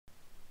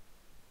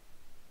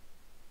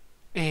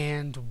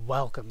And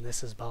welcome,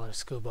 this is Baller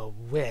Scuba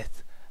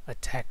with a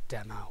tech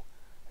demo.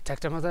 A tech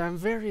demo that I'm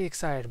very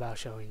excited about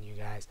showing you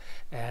guys.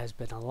 It has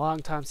been a long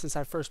time since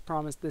I first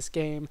promised this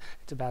game.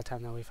 It's about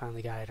time that we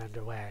finally got it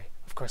underway.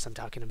 Of course, I'm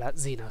talking about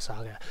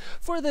Xenosaga.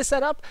 For this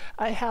setup,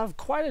 I have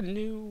quite a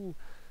new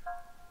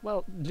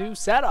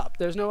setup.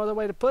 There's no other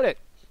way to put it.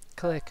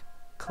 Click,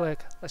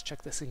 click. Let's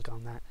check the sync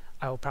on that.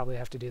 I will probably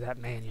have to do that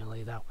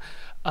manually, though.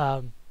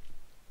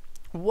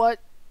 What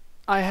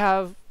I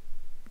have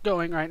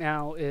going right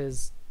now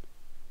is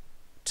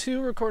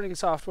two recording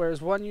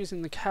softwares, one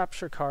using the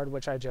capture card,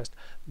 which I just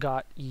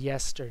got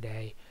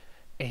yesterday,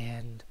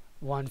 and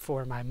one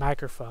for my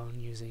microphone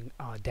using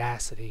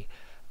Audacity.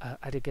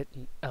 I did get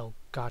an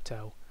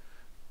Elgato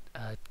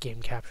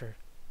game capture,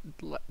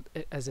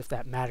 as if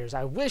that matters.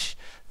 I wish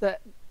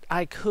that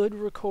I could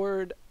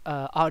record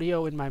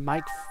audio in my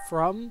mic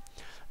from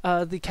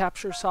the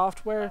capture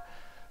software,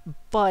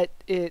 but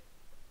it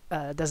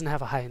doesn't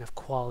have a high enough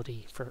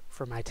quality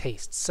for my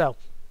taste. So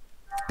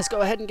let's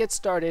go ahead and get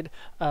started.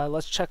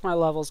 Let's check my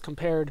levels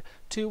compared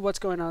to what's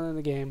going on in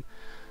the game.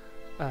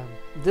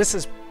 This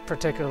is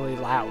particularly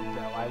loud,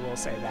 though, I will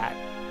say that.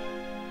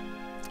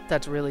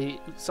 That's really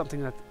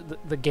something that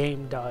the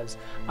game does.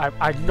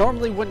 I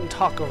normally wouldn't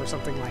talk over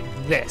something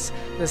like this.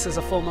 This is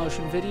a full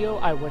motion video.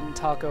 I wouldn't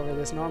talk over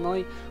this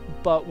normally,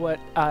 but what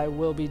I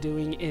will be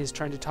doing is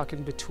trying to talk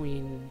in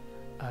between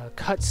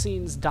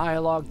cutscenes,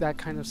 dialogue, that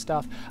kind of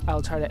stuff.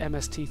 I'll try to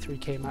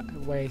MST3K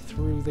my way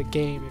through the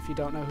game. If you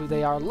don't know who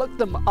they are, look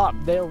them up.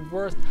 They're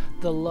worth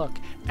the look.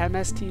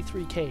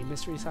 MST3K,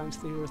 Mystery Science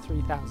Theater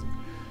 3000.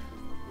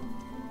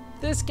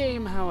 This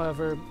game,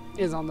 however,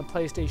 is on the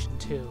PlayStation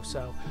 2,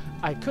 so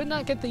I could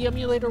not get the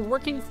emulator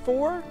working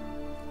for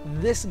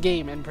this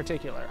game in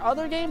particular.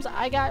 Other games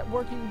I got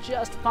working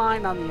just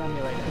fine on the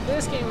emulator.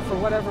 This game, for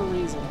whatever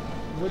reason,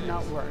 would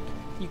not work.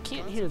 You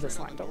can't hear this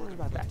line. Don't worry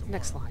about that.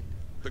 Next line.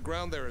 The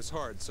ground there is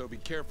hard, so be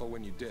careful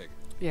when you dig.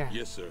 Yeah.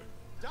 Yes, sir.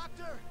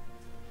 Dr.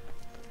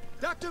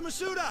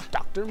 Masuda!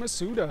 Dr.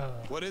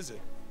 Masuda. What is it?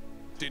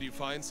 Did you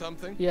find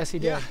something? Yes, he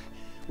did. Yeah,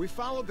 we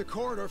followed the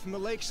corridor from the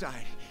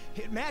lakeside.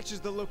 It matches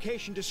the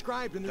location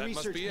described in the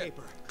research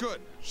paper. Good.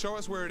 Show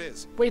us where it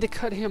is. Way to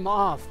cut him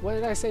off. What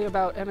did I say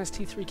about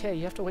MST3K?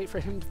 You have to wait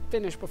for him to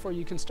finish before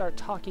you can start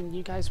talking.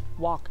 You guys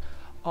walk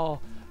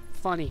all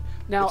funny.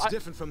 Now, it's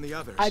different from the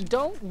others. I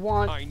don't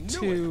want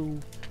to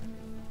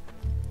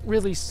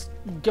really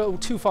go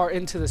too far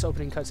into this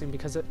opening cutscene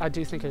because I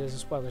do think it is a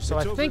spoiler. So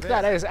I think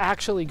that is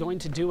actually going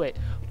to do it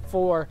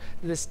for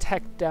this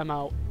tech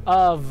demo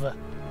of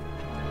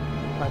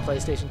my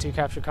PlayStation 2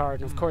 capture card.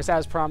 And of course,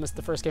 as promised,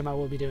 the first game I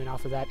will be doing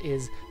off of that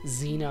is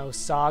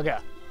Xenosaga.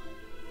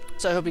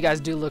 So I hope you guys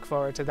do look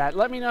forward to that.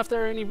 Let me know if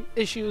there are any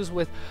issues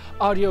with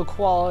audio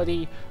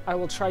quality. I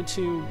will try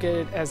to get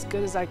it as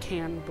good as I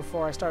can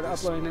before I start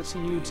uploading it to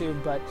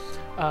YouTube, but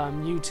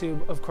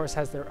YouTube, of course,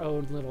 has their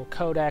own little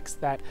codecs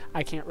that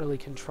I can't really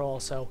control,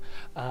 so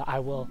I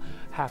will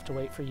have to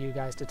wait for you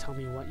guys to tell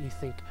me what you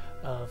think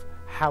of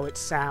how it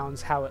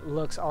sounds, how it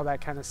looks, all that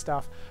kind of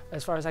stuff.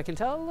 As far as I can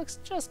tell, it looks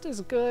just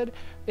as good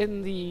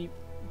in the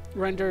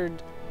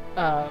rendered...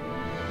 we're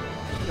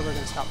going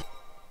to stop.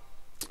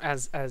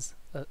 As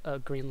a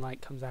green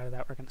light comes out of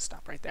that, we're going to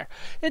stop right there.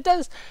 It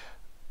does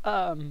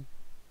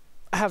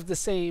have the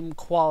same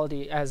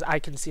quality as I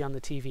can see on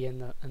the TV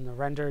in the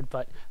rendered,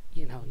 but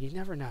you know, you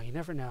never know. You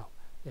never know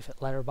if it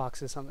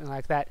letterboxes something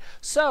like that.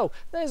 So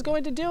that is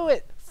going to do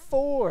it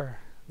for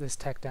this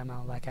tech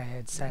demo. Like I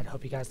had said,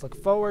 hope you guys look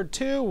forward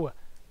to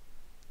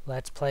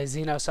Let's Play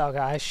Xenosaga.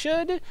 I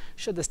should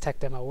this tech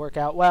demo work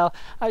out well,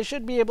 I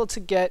should be able to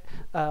get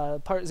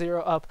Part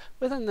 0 up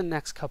within the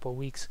next couple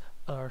weeks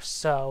or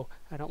so.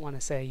 I don't want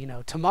to say, you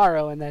know,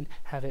 tomorrow and then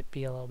have it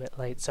be a little bit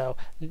late. So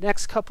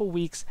next couple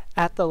weeks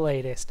at the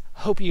latest.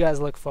 Hope you guys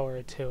look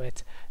forward to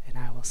it, and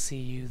I will see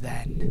you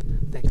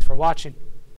then. Thanks for watching.